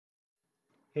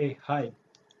Hey, hi,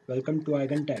 welcome to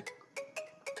Icon Tech.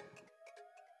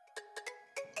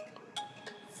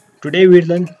 Today we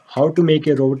learn how to make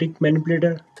a robotic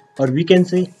manipulator, or we can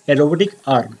say a robotic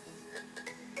arm.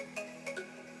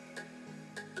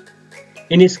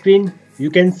 In a screen, you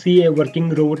can see a working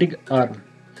robotic arm,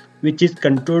 which is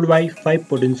controlled by 5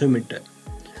 potentiometers.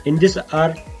 In this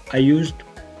arm, I used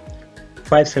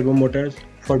 5 servo motors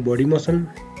for body motion,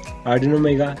 Arduino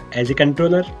Mega as a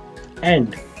controller,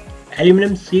 and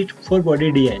aluminum sheet for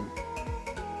body design.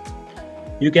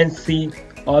 You can see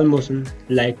all motion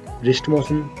like wrist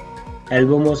motion,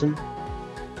 elbow motion,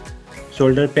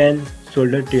 shoulder pan,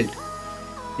 shoulder tilt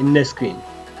in the screen.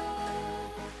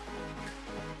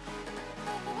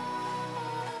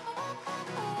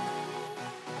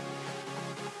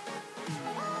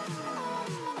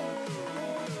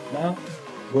 Now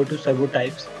go to servo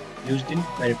types used in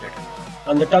Manipulator.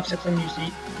 On the top section you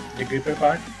see the gripper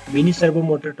part, mini servo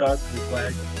motor torque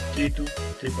required 3 to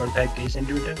 3.5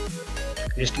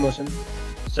 kg/cm, wrist motion,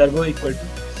 servo equal to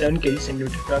 7 kg/cm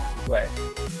torque required,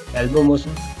 elbow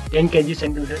motion 10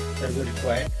 kg/cm servo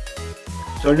required,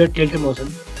 shoulder tilt motion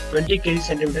 20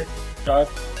 kg/cm torque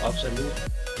of servo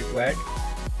required,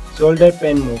 shoulder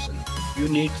pan motion you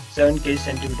need 7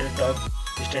 kg/cm torque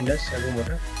standard servo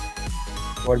motor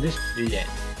for this design.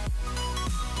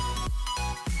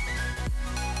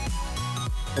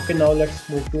 Okay, now let's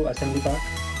move to assembly part.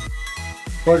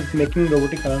 For making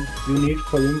robotic arm, you need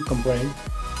following component: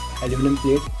 aluminum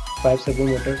plate, 5 servo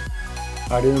motors,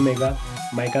 Arduino Mega,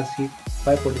 mica sheet,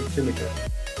 5 potentiometer.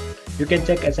 You can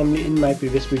check assembly in my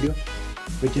previous video,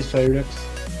 which is SolidWorks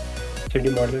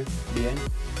 3D model design.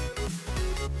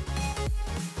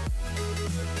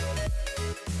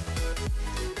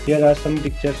 Here are some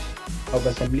pictures of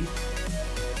assembly.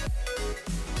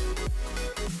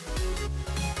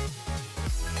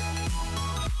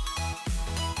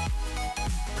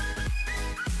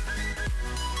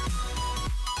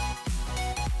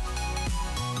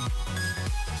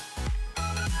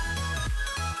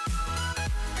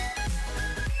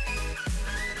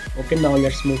 Okay, now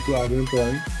let's move to Arduino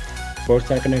programming.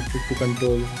 Ports are connected to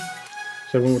control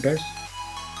servo motors.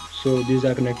 So these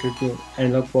are connected to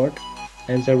analog port,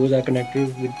 and servos are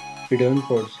connected with PWM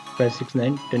ports 5, 6,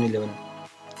 9, 10, 11.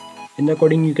 In the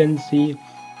coding you can see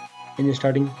in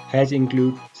starting has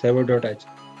include servo.h.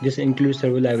 This includes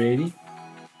servo library.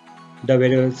 The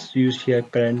variables used here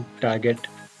current, target,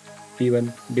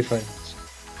 P1 difference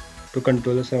to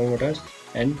control the servo motors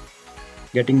and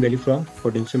getting value from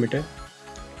potentiometer.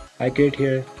 I create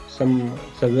here some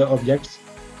servo objects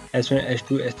S1,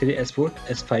 S2, S3, S4,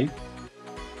 S5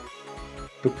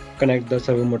 to connect the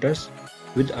servo motors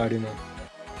with Arduino.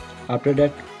 After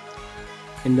that,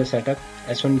 in the setup,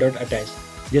 S1.attach.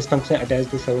 This function attaches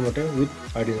the servo motor with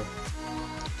Arduino.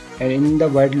 And in the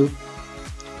while loop,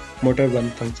 motor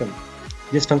 1 function.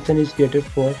 This function is created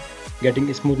for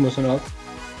getting smooth motion of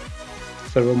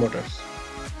servo motors.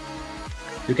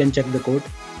 You can check the code.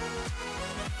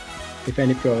 If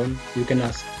any problem, you can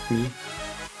ask me.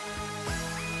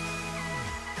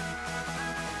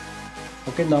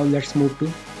 Okay, now let's move to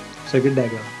circuit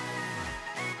diagram.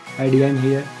 I design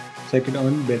here circuit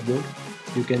on breadboard.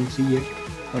 You can see it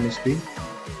on the screen.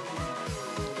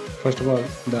 First of all,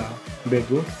 the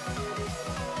breadboard.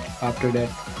 After that,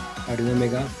 Arduino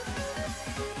Mega,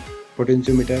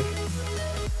 potentiometer,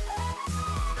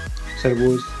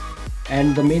 servos,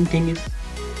 and the main thing is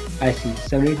IC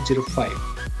 7805.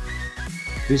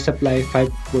 We supply 5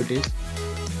 voltage,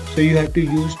 so you have to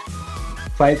use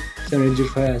 5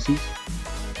 7805 ICs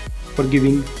for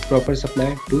giving proper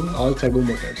supply to all servo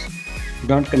motors.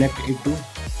 Don't connect it to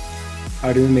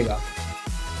Arduino Mega.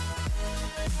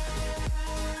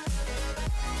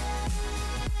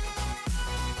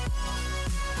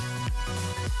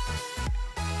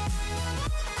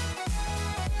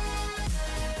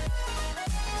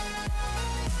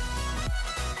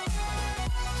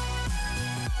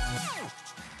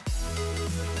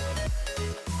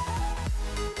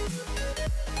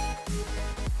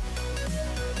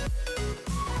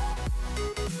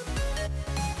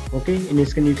 Okay, in this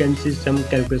screen you can see some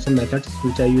calculation methods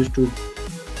which I used to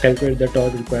calculate the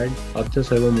torque required of the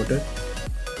servo motor.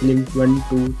 Link 1,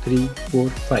 2, 3, 4,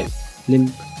 5.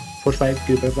 Link 4, 5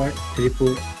 gripper part, 3,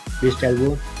 4 wrist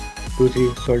elbow, 2,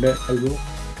 3 shoulder elbow,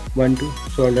 1, 2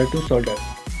 shoulder to shoulder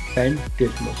and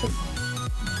tilt motion.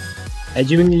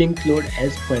 Assuming link load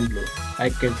as point load, I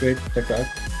calculate the torque.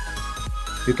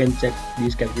 You can check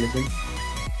these calculations.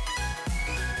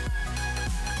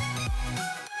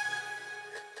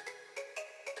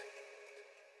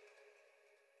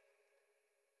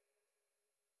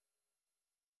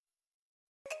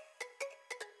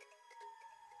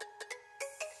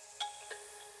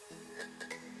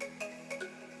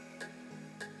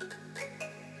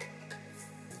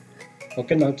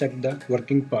 Okay, now check the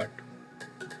working part.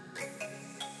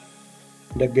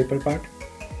 The gripper part,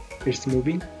 it's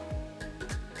moving.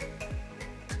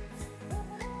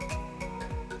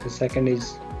 The second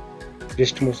is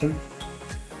wrist motion.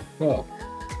 Wow,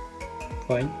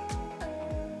 fine.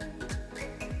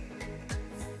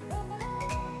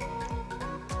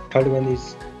 Third one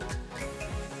is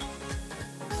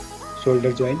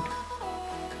shoulder joint,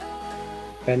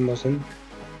 fan motion.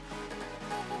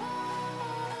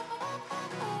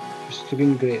 It's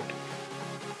looking great.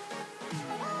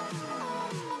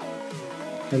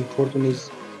 And fourth one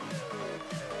is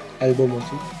elbow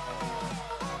motion.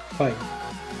 Fine.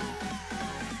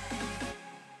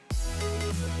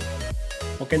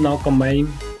 Okay, now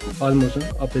combining all motion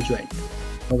of the joint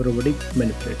of robotic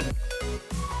manipulator.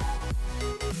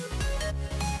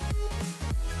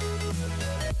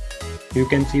 You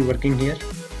can see working here.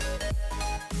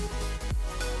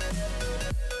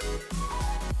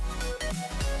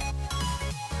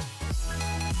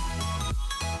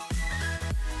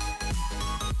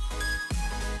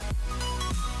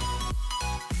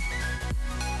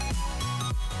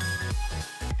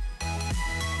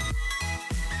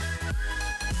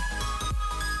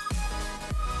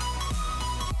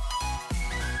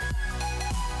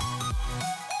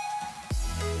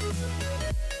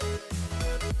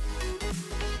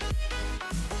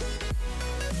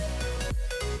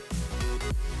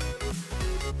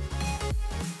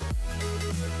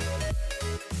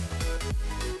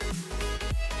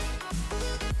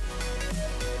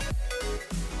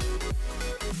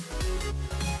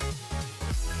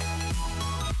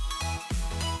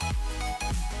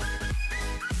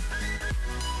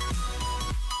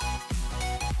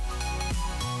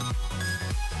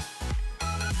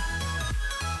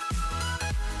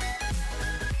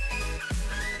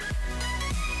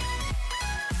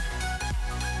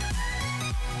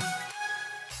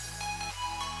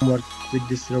 Work with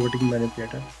this robotic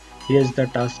manipulator. Here's the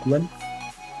task 1.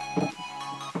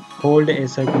 Hold a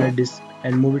circular disc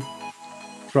and move it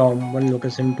from one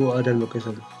location to other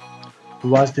location.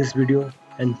 Watch this video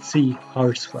and see how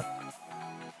it's work.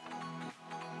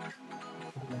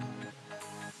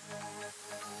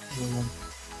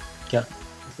 क्या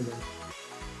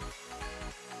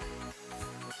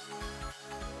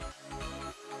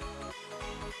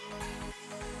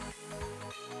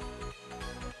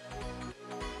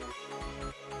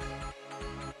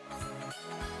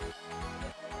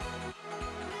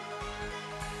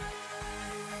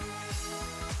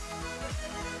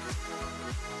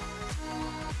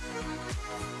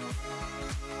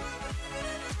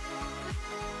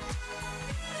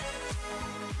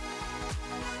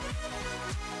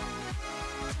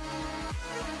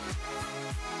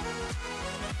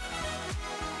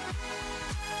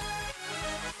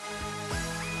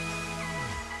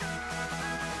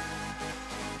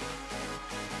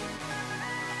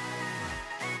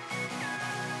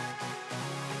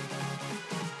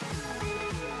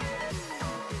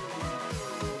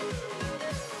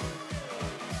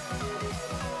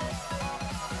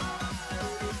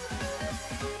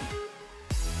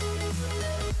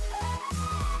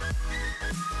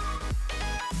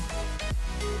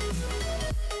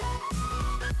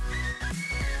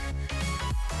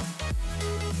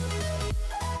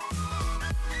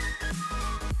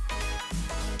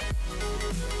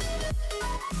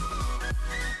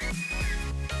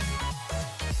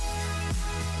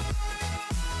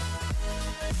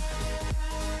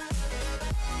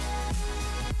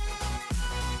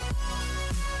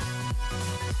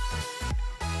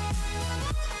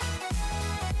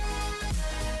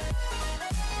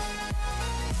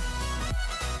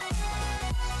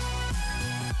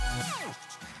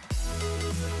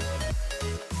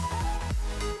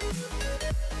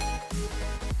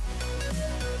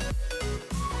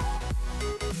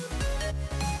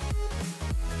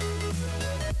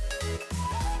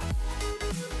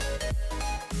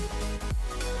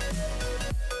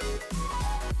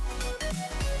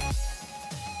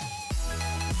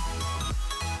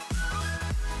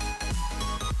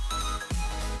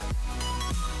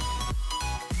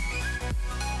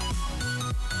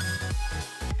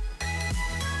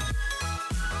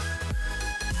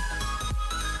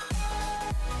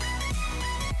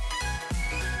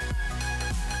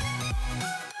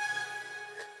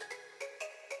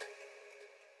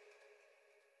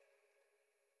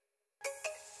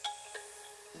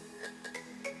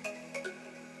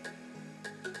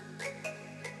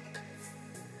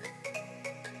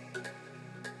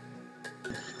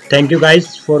Thank you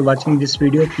guys for watching this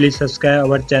video. Please subscribe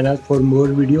our channel for more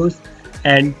videos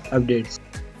and updates.